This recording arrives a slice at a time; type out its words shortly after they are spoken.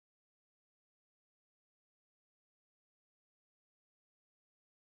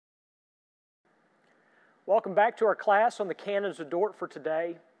Welcome back to our class on the Canons of Dort for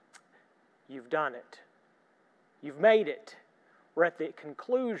today. You've done it. You've made it. We're at the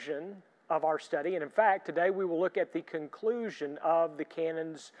conclusion of our study, and in fact, today we will look at the conclusion of the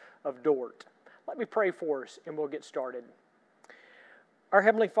Canons of Dort. Let me pray for us, and we'll get started. Our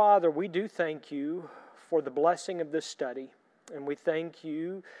Heavenly Father, we do thank you for the blessing of this study, and we thank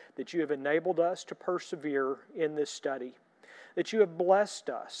you that you have enabled us to persevere in this study, that you have blessed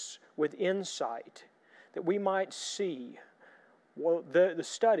us with insight, that we might see the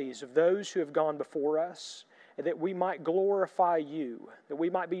studies of those who have gone before us, and that we might glorify you, that we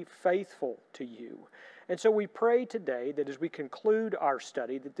might be faithful to you. And so we pray today that as we conclude our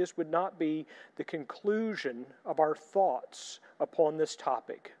study, that this would not be the conclusion of our thoughts upon this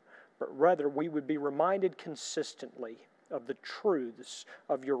topic, but rather we would be reminded consistently of the truths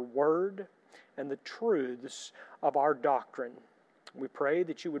of your word and the truths of our doctrine. We pray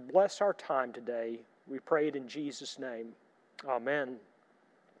that you would bless our time today. We pray it in Jesus' name. Amen.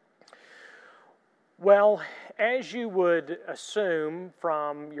 Well, as you would assume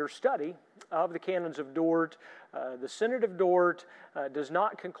from your study of the Canons of Dort, the Synod of Dort does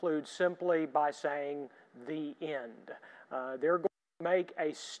not conclude simply by saying the end. They're going to make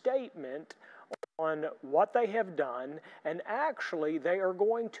a statement on what they have done, and actually they are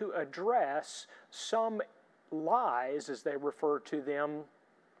going to address some lies, as they refer to them,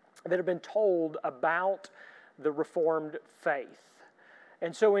 that have been told about the Reformed faith.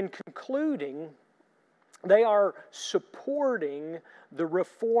 And so in concluding, they are supporting the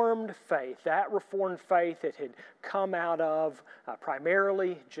Reformed faith, that Reformed faith that had come out of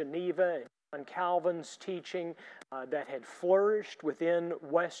primarily Geneva and Calvin's teaching that had flourished within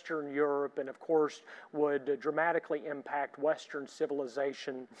Western Europe and, of course, would dramatically impact Western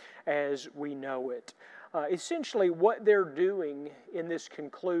civilization as we know it. Essentially, what they're doing in this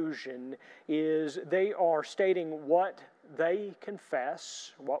conclusion is they are stating what they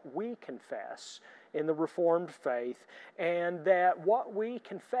confess, what we confess in the Reformed faith, and that what we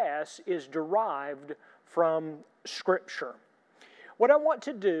confess is derived from Scripture. What I want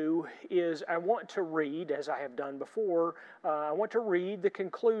to do is I want to read, as I have done before, I want to read the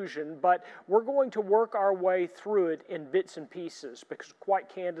conclusion, but we're going to work our way through it in bits and pieces because quite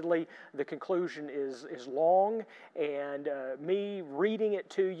candidly, the conclusion is long, and me reading it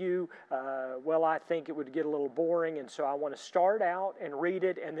to you, well, I think it would get a little boring, and so I want to start out and read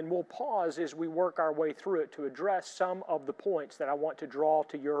it, and then we'll pause as we work our way through it to address some of the points that I want to draw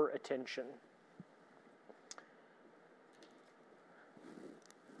to your attention.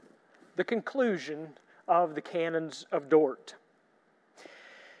 The conclusion of the Canons of Dort.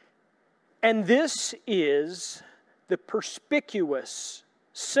 And this is the perspicuous,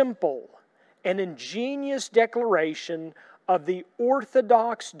 simple, and ingenious declaration of the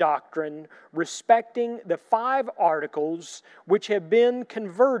orthodox doctrine respecting the 5 articles which have been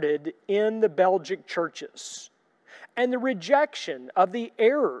converted in the Belgic churches, and the rejection of the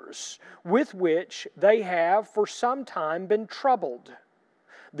errors with which they have for some time been troubled.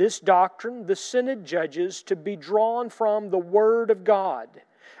 This doctrine the Synod judges to be drawn from the Word of God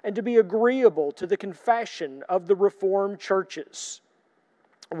and to be agreeable to the confession of the Reformed churches,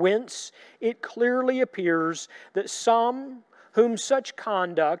 whence it clearly appears that some whom such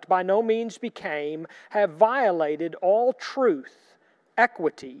conduct by no means became have violated all truth,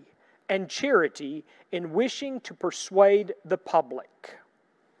 equity, and charity in wishing to persuade the public.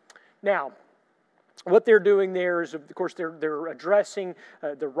 Now, what they're doing there is, of course, they're addressing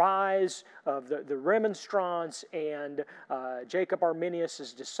the rise of the Remonstrants and Jacob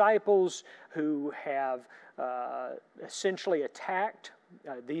Arminius' disciples who have essentially attacked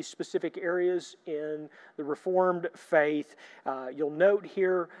these specific areas in the Reformed faith. You'll note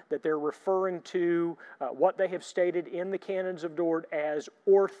here that they're referring to what they have stated in the Canons of Dort as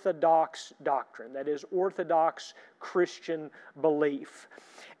orthodox doctrine, that is, orthodox Christian belief.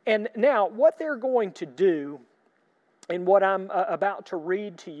 And now, what they're going to do, and what I'm about to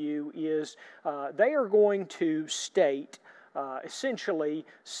read to you, is they are going to state essentially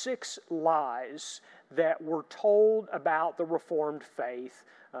 6 lies that were told about the Reformed faith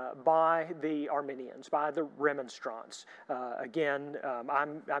by the Arminians, by the Remonstrants. Again,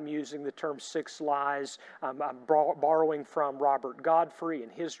 I'm using the term 6 lies. I'm borrowing from Robert Godfrey in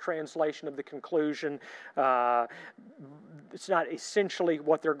his translation of the conclusion. It's not essentially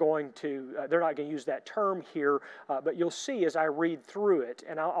what they're not going to use that term here, but you'll see as I read through it,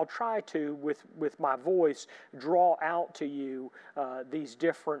 and I'll try to, with my voice, draw out to you these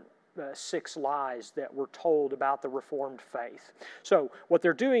different 6 lies that were told about the Reformed faith. So what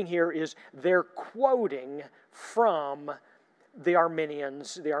they're doing here is they're quoting from the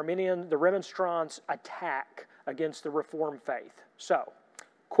Arminians, the Remonstrants' attack against the Reformed faith. So,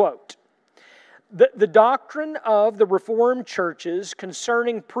 quote, the doctrine of the Reformed churches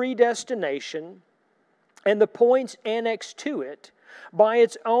concerning predestination and the points annexed to it, by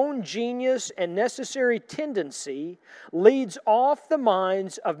its own genius and necessary tendency, leads off the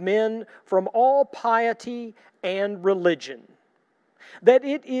minds of men from all piety and religion. That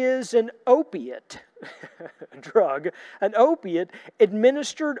it is an opiate, drug, an opiate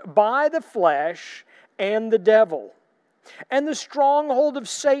administered by the flesh and the devil, and the stronghold of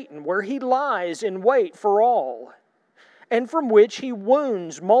Satan, where he lies in wait for all, and from which he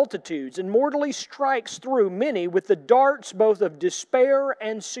wounds multitudes and mortally strikes through many with the darts both of despair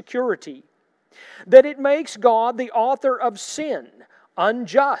and security. That it makes God the author of sin,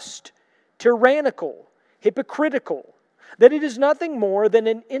 unjust, tyrannical, hypocritical. That it is nothing more than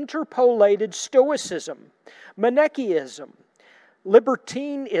an interpolated stoicism, Manichaeism,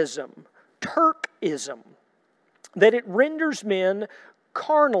 libertinism, Turkism. That it renders men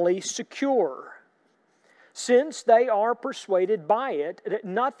carnally secure, since they are persuaded by it that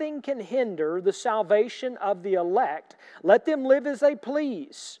nothing can hinder the salvation of the elect. Let them live as they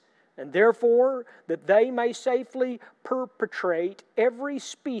please, and therefore that they may safely perpetrate every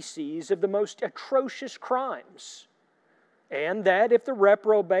species of the most atrocious crimes. And that if the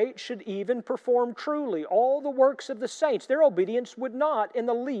reprobate should even perform truly all the works of the saints, their obedience would not in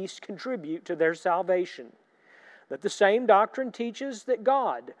the least contribute to their salvation. That the same doctrine teaches that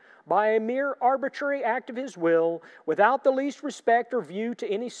God, by a mere arbitrary act of His will, without the least respect or view to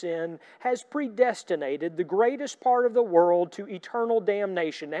any sin, has predestinated the greatest part of the world to eternal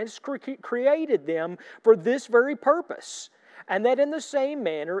damnation, and has created them for this very purpose. And that in the same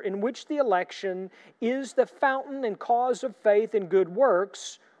manner in which the election is the fountain and cause of faith and good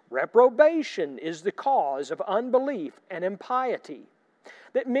works, reprobation is the cause of unbelief and impiety.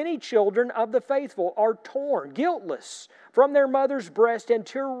 That many children of the faithful are torn, guiltless, from their mother's breast and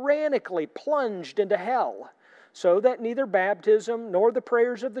tyrannically plunged into hell, so that neither baptism nor the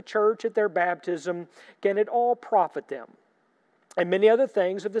prayers of the church at their baptism can at all profit them. And many other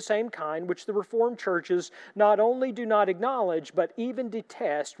things of the same kind which the Reformed churches not only do not acknowledge, but even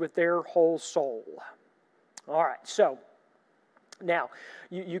detest with their whole soul. All right, so now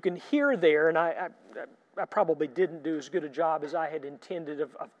you can hear there, and I probably didn't do as good a job as I had intended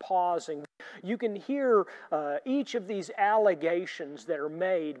of pausing. You can hear each of these allegations that are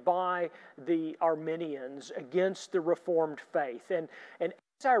made by the Arminians against the Reformed faith. And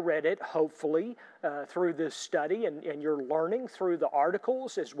as I read it, hopefully, through this study and you're learning through the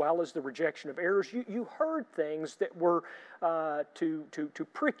articles as well as the rejection of errors, you heard things that were to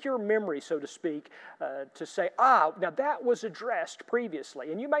prick your memory, so to speak, to say, now that was addressed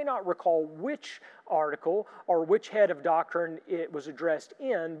previously. And you may not recall which article or which head of doctrine it was addressed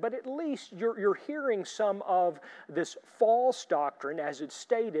in, but at least you're hearing some of this false doctrine as it's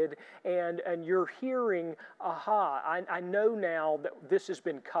stated, and you're hearing, I know now that this has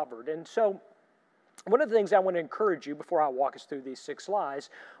been covered. And so one of the things I want to encourage you, before I walk us through these 6 lies,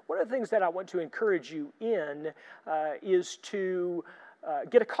 one of the things that I want to encourage you in is to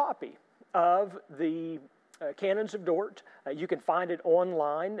get a copy of the Canons of Dort. You can find it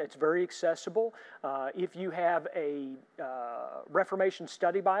online. It's very accessible. If you have a Reformation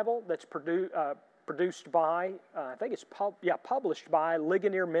Study Bible that's produced by, I think it's published by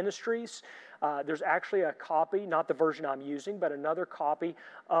Ligonier Ministries. There's actually a copy, not the version I'm using, but another copy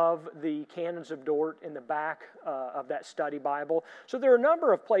of the Canons of Dort in the back of that study Bible. So there are a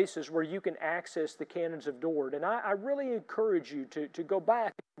number of places where you can access the Canons of Dort, and I really encourage you to go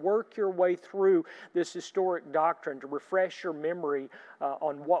back and work your way through this historic doctrine to refresh your memory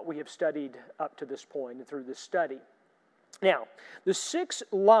on what we have studied up to this point and through this study. Now, the 6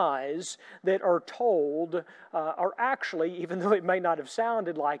 lies that are told are actually, even though it may not have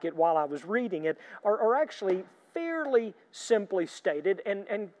sounded like it while I was reading it, are actually fairly simply stated,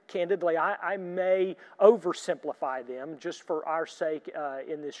 and candidly, I may oversimplify them just for our sake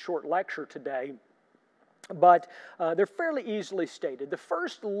in this short lecture today. But they're fairly easily stated. The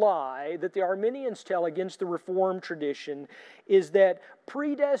first lie that the Arminians tell against the Reformed tradition is that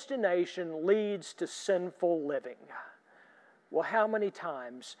predestination leads to sinful living. Well, how many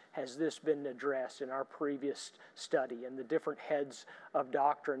times has this been addressed in our previous study and the different heads of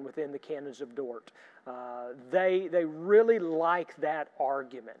doctrine within the Canons of Dort? They really like that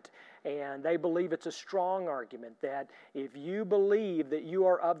argument, and they believe it's a strong argument that if you believe that you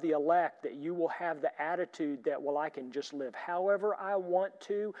are of the elect, that you will have the attitude that, well, I can just live however I want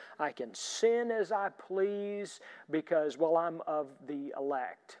to, I can sin as I please because, well, I'm of the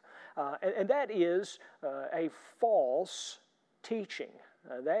elect. And that is a false teaching.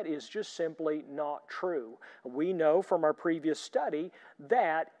 That is just simply not true. We know from our previous study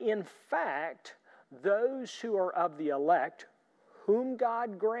that, in fact, those who are of the elect, whom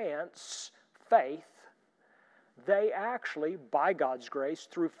God grants faith, they actually, by God's grace,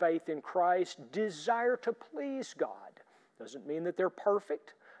 through faith in Christ, desire to please God. Doesn't mean that they're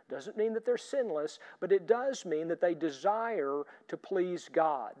perfect, doesn't mean that they're sinless, but it does mean that they desire to please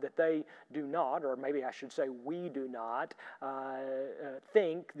God, that they do not, or maybe I should say we do not,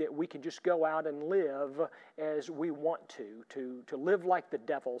 think that we can just go out and live as we want to live like the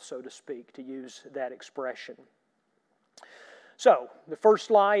devil, so to speak, to use that expression. So, the first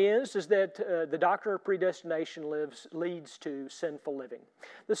lie is that the doctrine of predestination leads to sinful living.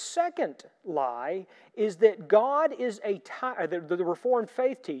 The second lie is that God is the Reformed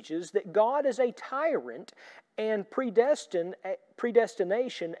faith teaches that God is a tyrant and predestination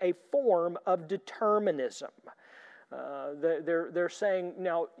a form of determinism. They're saying,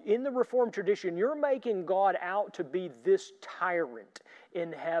 now, in the Reformed tradition, you're making God out to be this tyrant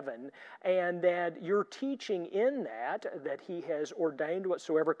in heaven, and that you're teaching in that He has ordained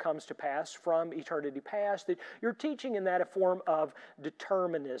whatsoever comes to pass from eternity past, that you're teaching in that a form of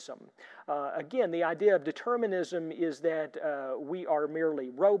determinism. Again, the idea of determinism is that we are merely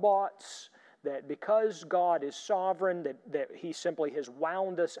robots, that because God is sovereign, that He simply has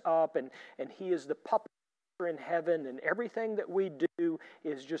wound us up, and He is the puppet in heaven, and everything that we do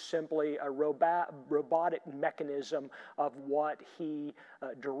is just simply a robotic mechanism of what He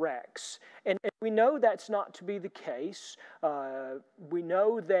directs. And we know that's not to be the case. We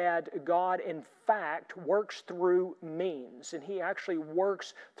know that God, in fact, works through means, and He actually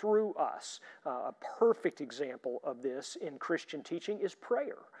works through us. A perfect example of this in Christian teaching is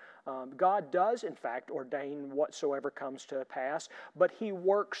prayer. God does, in fact, ordain whatsoever comes to pass, but He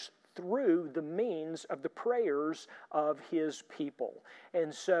works through the means of the prayers of His people.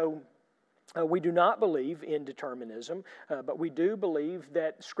 And so we do not believe in determinism, but we do believe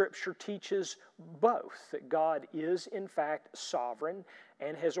that Scripture teaches both, that God is in fact sovereign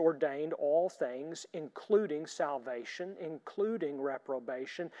and has ordained all things, including salvation, including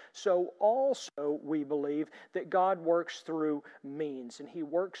reprobation. So also we believe that God works through means, and He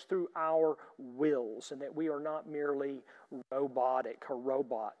works through our wills, and that we are not merely robotic or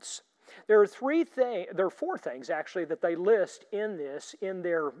robots. There are four things actually that they list in this, in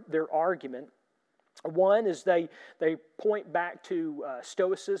their argument. One is they point back to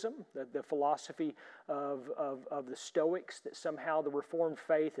Stoicism, the philosophy of the Stoics, that somehow the Reformed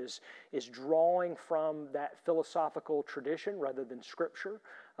faith is drawing from that philosophical tradition rather than Scripture.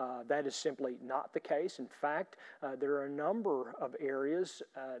 That is simply not the case. In fact, there are a number of areas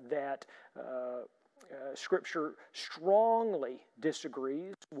that Scripture strongly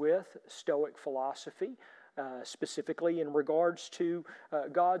disagrees with Stoic philosophy, specifically in regards to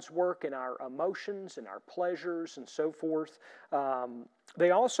God's work in our emotions and our pleasures and so forth.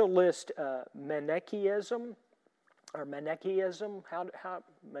 They also list Manichaeism, or Manichaeism.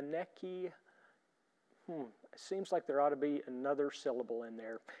 It seems like there ought to be another syllable in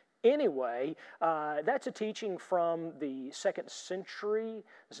there. Anyway, that's a teaching from the 2nd century.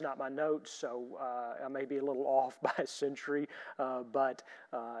 It's not my notes, so I may be a little off by a century, but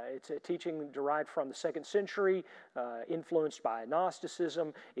it's a teaching derived from the 2nd century, influenced by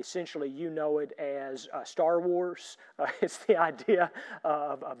Gnosticism. Essentially, you know it as Star Wars. It's the idea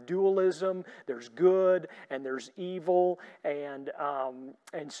of dualism. There's good and there's evil, and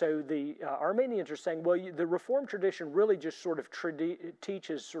so the Armenians are saying, well, the Reformed tradition really just sort of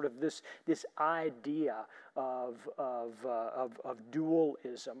teaches sort of this idea of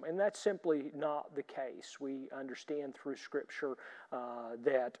dualism, and that's simply not the case. We understand through Scripture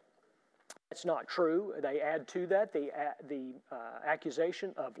that it's not true. They add to that the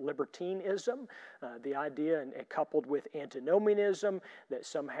accusation of libertinism, the idea, and coupled with antinomianism, that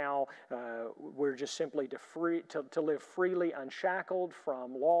somehow we're just simply to live freely unshackled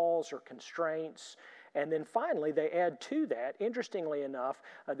from laws or constraints. And then finally, they add to that, interestingly enough,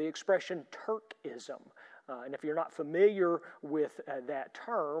 the expression Turkism. And if you're not familiar with that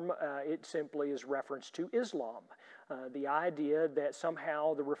term, it simply is reference to Islam. The idea that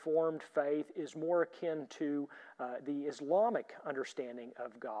somehow the Reformed faith is more akin to the Islamic understanding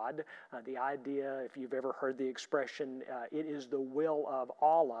of God. The idea, if you've ever heard the expression, it is the will of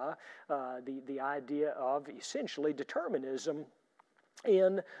Allah, the idea of essentially determinism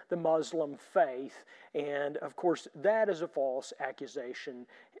in the Muslim faith, and of course that is a false accusation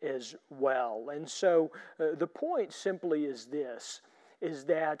as well. And so the point simply is this, is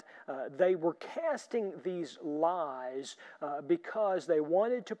that they were casting these lies because they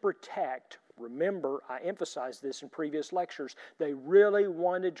wanted to protect Remember, I emphasized this in previous lectures. They really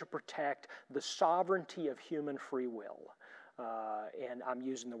wanted to protect the sovereignty of human free will. And I'm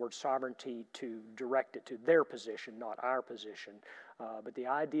using the word sovereignty to direct it to their position, not our position. But the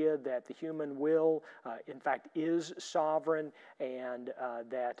idea that the human will, in fact, is sovereign, and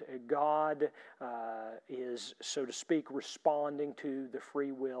that God is, so to speak, responding to the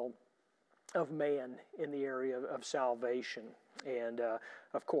free will of man in the area of salvation. And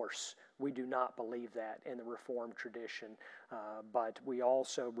of course, we do not believe that in the Reformed tradition, but we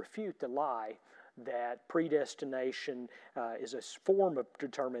also refute the lie that predestination is a form of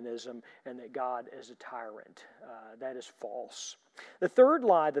determinism and that God is a tyrant. That is false. The third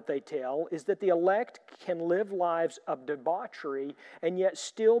lie that they tell is that the elect can live lives of debauchery and yet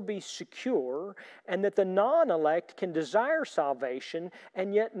still be secure, and that the non-elect can desire salvation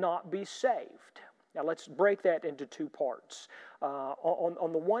and yet not be saved. Now let's break that into two parts.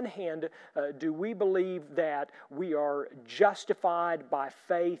 On the one hand, do we believe that we are justified by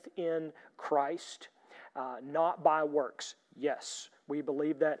faith in Christ, not by works? Yes, we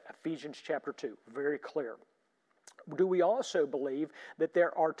believe that. Ephesians chapter 2, very clear. Do we also believe that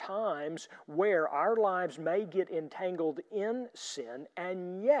there are times where our lives may get entangled in sin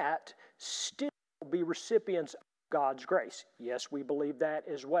and yet still be recipients of God's grace? Yes, we believe that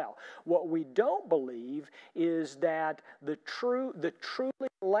as well. What we don't believe is that the truly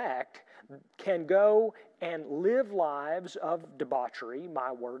elect can go and live lives of debauchery,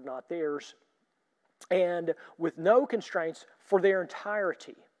 my word, not theirs, and with no constraints for their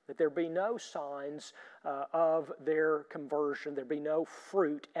entirety. That there be no signs of their conversion, there be no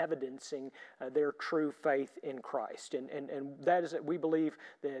fruit evidencing their true faith in Christ. And that is that we believe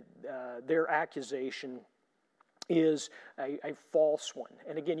that their accusation is a false one.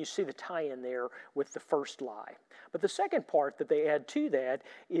 And again, you see the tie-in there with the first lie. But the second part that they add to that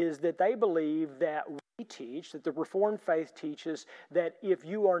is that they believe that we teach, that the Reformed faith teaches, that if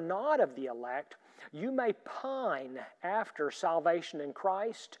you are not of the elect, you may pine after salvation in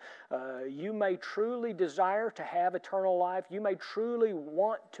Christ. You may truly desire to have eternal life. You may truly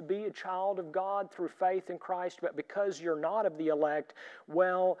want to be a child of God through faith in Christ, but because you're not of the elect,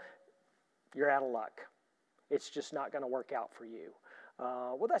 well, you're out of luck. It's just not going to work out for you.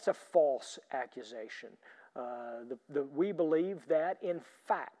 Well, that's a false accusation. We believe that, in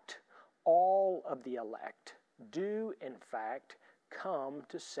fact, all of the elect do, in fact, come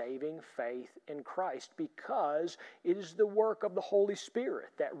to saving faith in Christ, because it is the work of the Holy Spirit,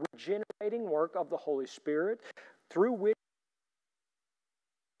 that regenerating work of the Holy Spirit, through which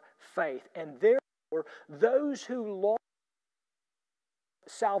faith. And therefore, those who long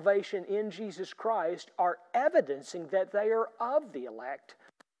salvation in Jesus Christ are evidencing that they are of the elect,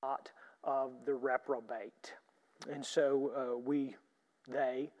 not of the reprobate. And so we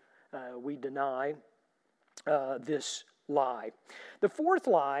deny this lie. The fourth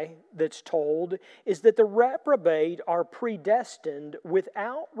lie that's told is that the reprobate are predestined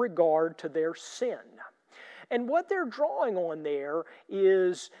without regard to their sin. And what they're drawing on there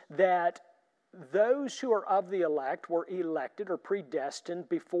is that those who are of the elect were elected or predestined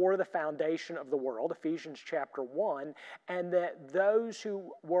before the foundation of the world, Ephesians chapter 1, and that those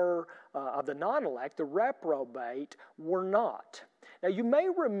who were of the non-elect, the reprobate, were not. Now, you may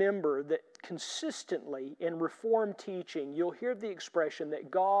remember that consistently in Reformed teaching, you'll hear the expression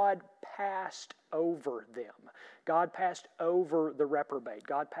that God passed over them. God passed over the reprobate.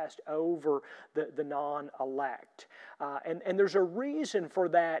 God passed over the non-elect. And there's a reason for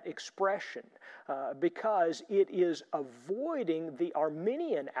that expression, because it is avoiding the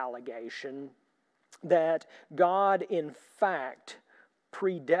Arminian allegation that God, in fact,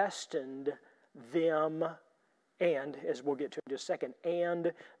 predestined them, and, as we'll get to in just a second,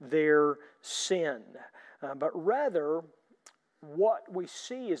 and their sin. But rather, what we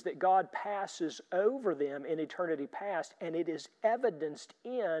see is that God passes over them in eternity past, and it is evidenced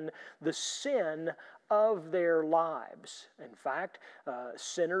in the sin of their lives. In fact,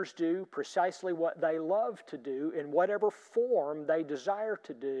 sinners do precisely what they love to do in whatever form they desire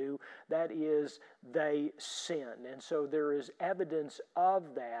to do, that is, they sin. And so there is evidence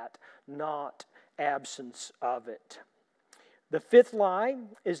of that, not absence of it. The fifth lie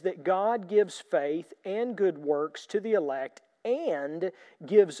is that God gives faith and good works to the elect and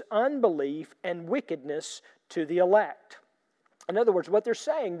gives unbelief and wickedness to the elect. In other words, what they're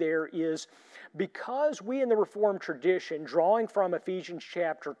saying there is, because we in the Reformed tradition, drawing from Ephesians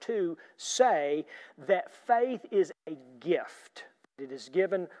chapter 2, say that faith is a gift. It is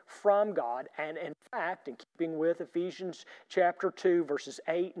given from God, and in fact, in keeping with Ephesians chapter 2, verses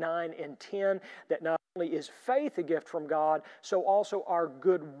 8, 9, and 10, that not only is faith a gift from God, so also our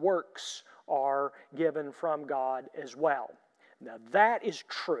good works are given from God as well. Now that is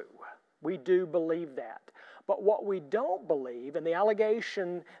true. We do believe that. But what we don't believe, and the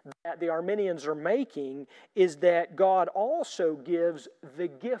allegation that the Arminians are making, is that God also gives the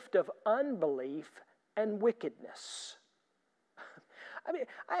gift of unbelief and wickedness. I mean,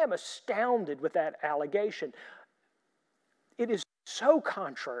 I am astounded with that allegation. It is so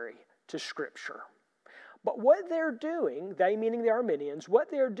contrary to Scripture. But what they're doing, they meaning the Arminians,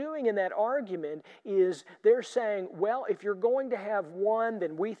 what they're doing in that argument is they're saying, well, if you're going to have one,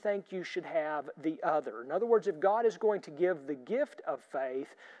 then we think you should have the other. In other words, if God is going to give the gift of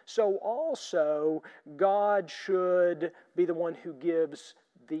faith, so also God should be the one who gives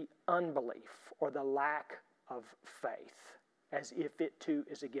the unbelief or the lack of faith, as if it too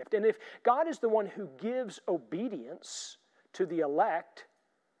is a gift. And if God is the one who gives obedience to the elect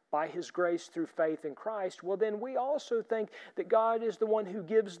by His grace through faith in Christ, well then we also think that God is the one who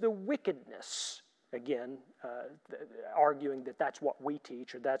gives the wickedness. Again, arguing that that's what we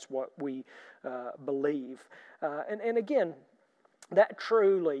teach or that's what we believe. And again, that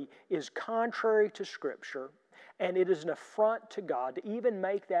truly is contrary to Scripture, and it is an affront to God to even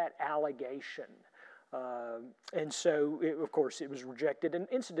make that allegation. And so, of course, it was rejected. And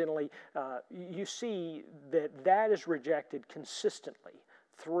incidentally, you see that that is rejected consistently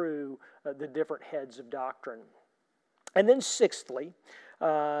through the different heads of doctrine. And then sixthly,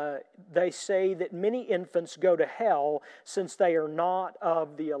 they say that many infants go to hell since they are not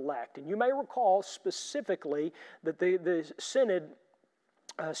of the elect. And you may recall specifically that the Synod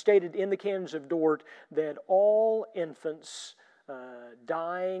stated in the Canons of Dort that all infants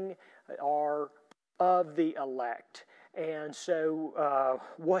dying are of the elect. And so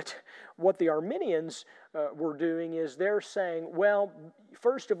what the Arminians were doing is they're saying, well,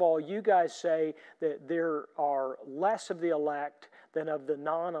 first of all, you guys say that there are less of the elect than of the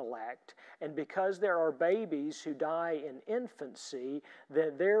non-elect, and because there are babies who die in infancy,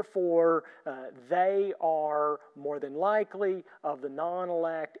 that therefore they are more than likely of the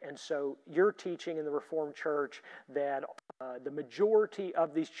non-elect, and so you're teaching in the Reformed Church that the majority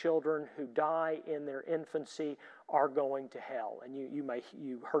of these children who die in their infancy are going to hell. And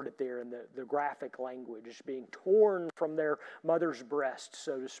you heard it there in the graphic language, being torn from their mother's breast,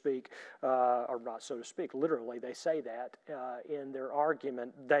 so to speak, or not so to speak, literally they say that in their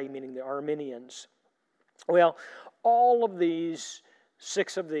argument, they meaning the Arminians. Well, all of these,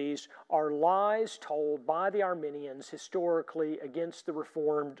 6 of these, are lies told by the Arminians historically against the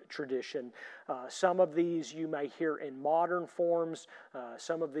Reformed tradition. Some of these you may hear in modern forms.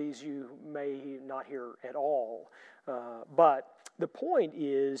 Some of these you may not hear at all. But the point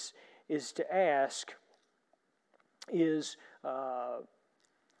is to ask,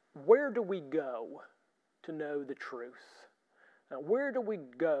 where do we go to know the truth? Where do we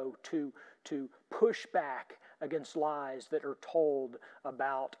go to push back against lies that are told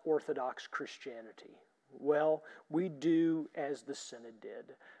about Orthodox Christianity? Well, we do as the Synod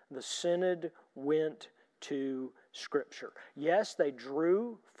did. The Synod went to Scripture. Yes, they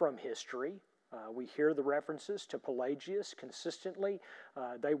drew from history. We hear the references to Pelagius consistently.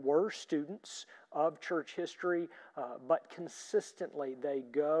 They were students of church history, but consistently they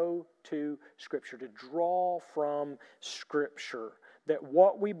go to Scripture to draw from Scripture, that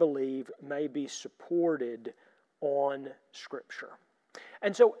what we believe may be supported on Scripture.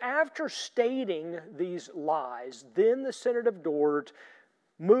 And so after stating these lies, then the Synod of Dort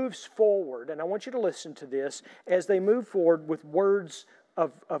moves forward, and I want you to listen to this, as they move forward with words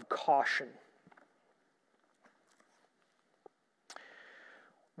of caution.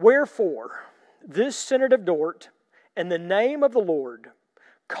 Wherefore, this Synod of Dort, in the name of the Lord,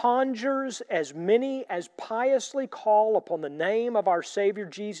 conjures as many as piously call upon the name of our Savior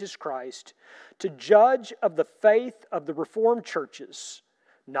Jesus Christ to judge of the faith of the Reformed churches,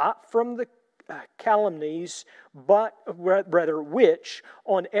 not from the calumnies, but rather which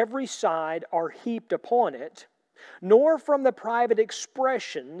on every side are heaped upon it, nor from the private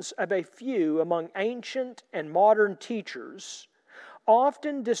expressions of a few among ancient and modern teachers,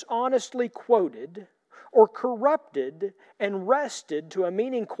 often dishonestly quoted, or corrupted and wrested to a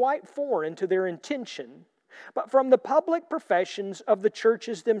meaning quite foreign to their intention, but from the public professions of the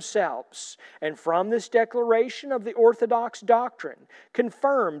churches themselves, and from this declaration of the orthodox doctrine,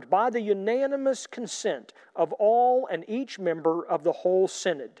 confirmed by the unanimous consent of all and each member of the whole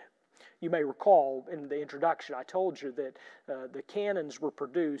synod. You may recall in the introduction I told you that the canons were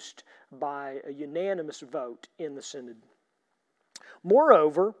produced by a unanimous vote in the synod.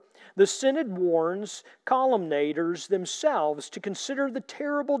 Moreover, the Synod warns columnators themselves to consider the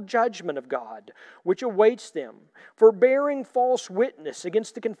terrible judgment of God which awaits them for bearing false witness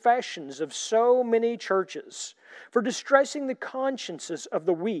against the confessions of so many churches, for distressing the consciences of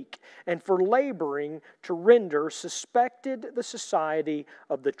the weak, and for laboring to render suspected the society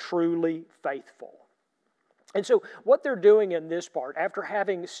of the truly faithful. And so what they're doing in this part, after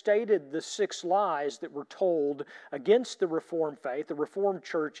having stated the 6 lies that were told against the Reformed faith, the Reformed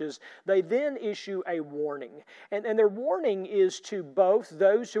churches, they then issue a warning. And their warning is to both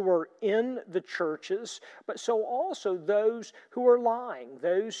those who are in the churches, but so also those who are lying,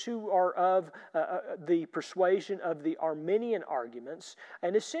 those who are of the persuasion of the Arminian arguments.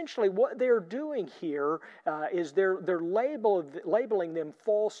 And essentially what they're doing here is they're labeling them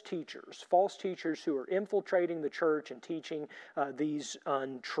false teachers who are infiltrating the church and teaching these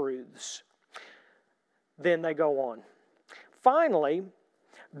untruths. Then they go on. Finally,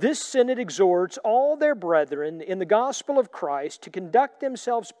 this synod exhorts all their brethren in the gospel of Christ to conduct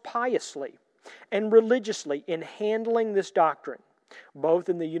themselves piously and religiously in handling this doctrine, both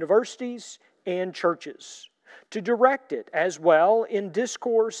in the universities and churches, to direct it as well in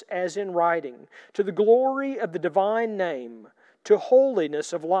discourse as in writing, to the glory of the divine name, to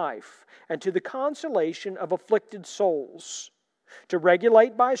holiness of life, and to the consolation of afflicted souls, to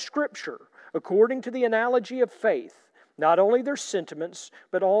regulate by Scripture, according to the analogy of faith, not only their sentiments,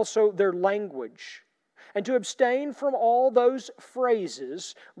 but also their language, and to abstain from all those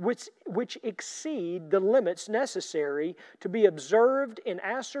phrases which exceed the limits necessary to be observed in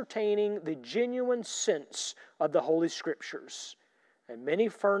ascertaining the genuine sense of the Holy Scriptures. And many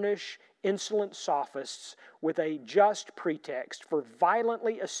furnish insolent sophists with a just pretext for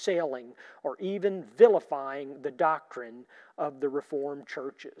violently assailing or even vilifying the doctrine of the Reformed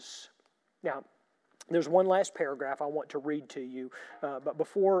churches. Now, there's one last paragraph I want to read to you, but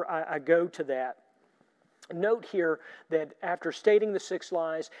before I go to that, note here that after stating the 6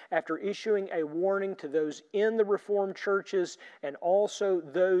 lies, after issuing a warning to those in the Reformed churches and also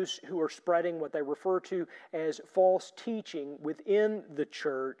those who are spreading what they refer to as false teaching within the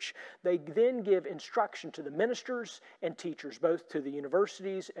church, they then give instruction to the ministers and teachers, both to the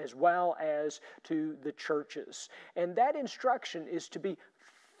universities as well as to the churches. And that instruction is to be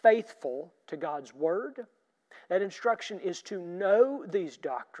faithful to God's Word. That instruction is to know these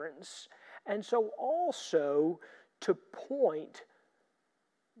doctrines, and so also to point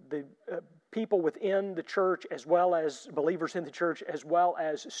the people within the church as well as believers in the church as well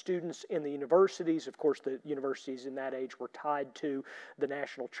as students in the universities. Of course, the universities in that age were tied to the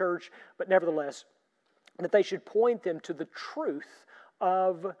national church, but nevertheless, that they should point them to the truth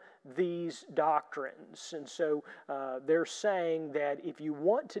of these doctrines. And so they're saying that if you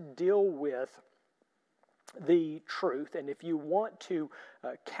want to deal with the truth, and if you want to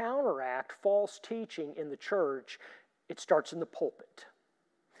counteract false teaching in the church, it starts in the pulpit.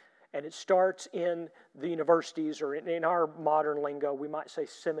 And it starts in the universities, or in our modern lingo, we might say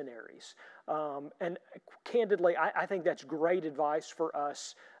seminaries. And candidly, I think that's great advice for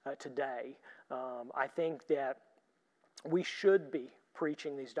us today. I think that we should be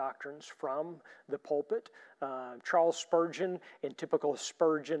preaching these doctrines from the pulpit. Charles Spurgeon, in typical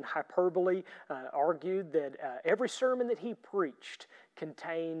Spurgeon hyperbole, argued that every sermon that he preached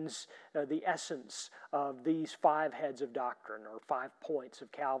contains the essence of these 5 heads of doctrine, or 5 points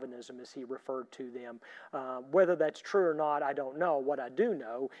of Calvinism as he referred to them. Whether that's true or not, I don't know. What I do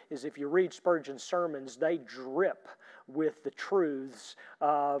know is if you read Spurgeon's sermons, they drip with the truths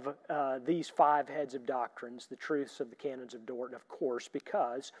of these 5 heads of doctrines, the truths of the Canons of Dort, of course,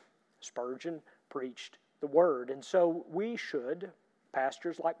 because Spurgeon preached the Word. And so we should,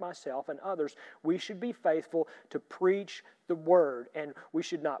 pastors like myself and others, we should be faithful to preach the Word, and we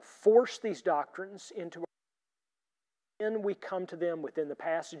should not force these doctrines into our lives. When we come to them within the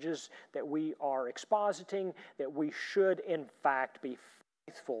passages that we are expositing, that we should in fact be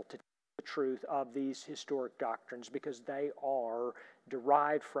faithful to the truth of these historic doctrines, because they are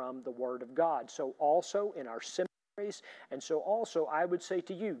derived from the Word of God. So also in our seminaries, and so also I would say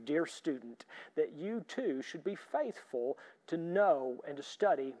to you, dear student, that you too should be faithful to know and to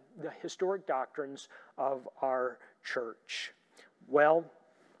study the historic doctrines of our church. Well,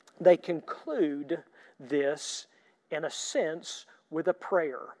 they conclude this, in a sense, with a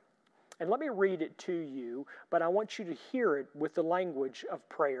prayer. And let me read it to you, but I want you to hear it with the language of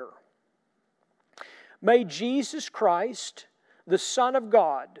prayer. May Jesus Christ, the Son of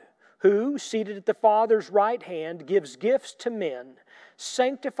God, who, seated at the Father's right hand, gives gifts to men,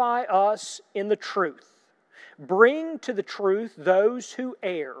 sanctify us in the truth. Bring to the truth those who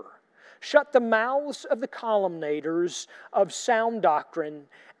err, Shut the mouths of the calumniators of sound doctrine,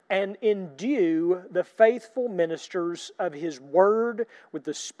 and endue the faithful ministers of His Word with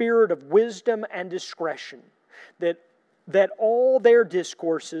the spirit of wisdom and discretion, that all their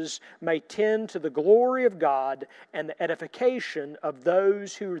discourses may tend to the glory of God and the edification of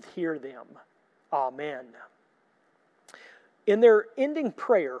those who hear them. Amen. In their ending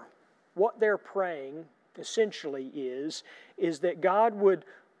prayer, what they're praying essentially is that God would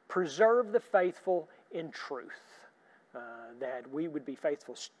preserve the faithful in truth. That we would be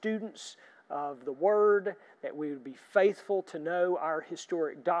faithful students of the Word, that we would be faithful to know our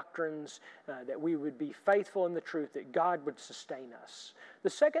historic doctrines, that we would be faithful in the truth, that God would sustain us. The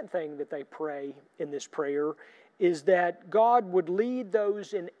second thing that they pray in this prayer is that God would lead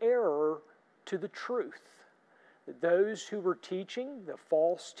those in error to the truth. That those who were teaching the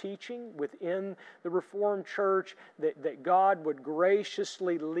false teaching within the Reformed Church, that God would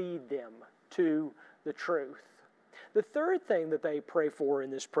graciously lead them to the truth. The third thing that they pray for in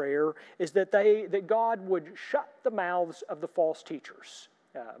this prayer is that God would shut the mouths of the false teachers.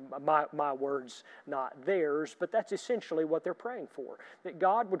 My words, not theirs, but that's essentially what they're praying for. That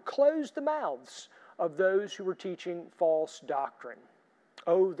God would close the mouths of those who were teaching false doctrine.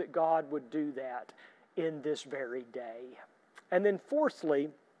 Oh, that God would do that in this very day. And then fourthly,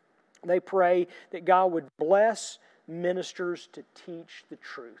 they pray that God would bless ministers to teach the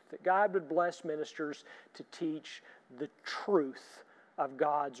truth. That God would bless ministers to teach the truth of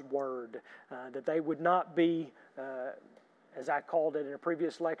God's Word. That they would not be, as I called it in a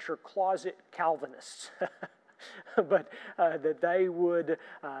previous lecture, closet Calvinists. But that they would,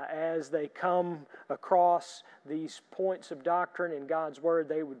 as they come across these points of doctrine in God's Word,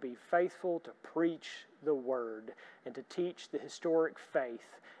 they would be faithful to preach the Word and to teach the historic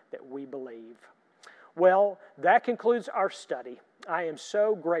faith that we believe. Well, that concludes our study. I am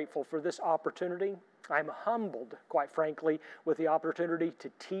so grateful for this opportunity. I'm humbled, quite frankly, with the opportunity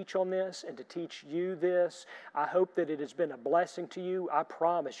to teach on this and to teach you this. I hope that it has been a blessing to you. I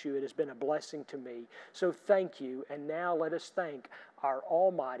promise you it has been a blessing to me. So thank you, and now let us thank our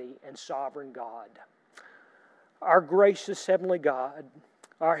Almighty and Sovereign God. Our gracious Heavenly God,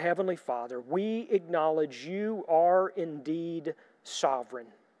 our Heavenly Father, we acknowledge you are indeed sovereign.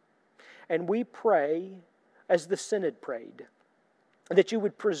 And we pray, as the Synod prayed, that you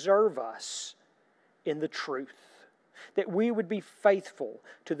would preserve us in the truth, that we would be faithful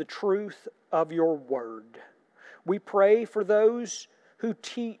to the truth of your Word. We pray for those who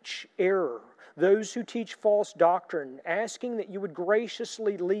teach error, those who teach false doctrine, asking that you would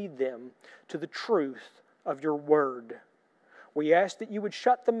graciously lead them to the truth of your Word. We ask that you would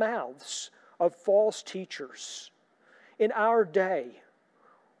shut the mouths of false teachers. In our day,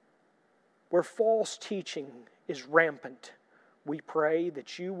 where false teaching is rampant, we pray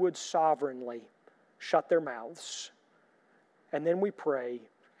that you would sovereignly shut their mouths. And then we pray,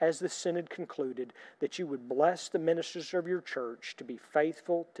 as the Synod concluded, that you would bless the ministers of your church to be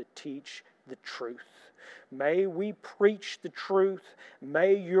faithful to teach the truth. May we preach the truth.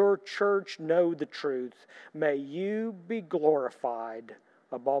 May your church know the truth. May you be glorified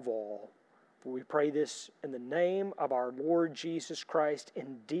above all. For we pray this in the name of our Lord Jesus Christ,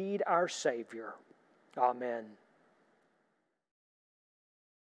 indeed our Savior. Amen.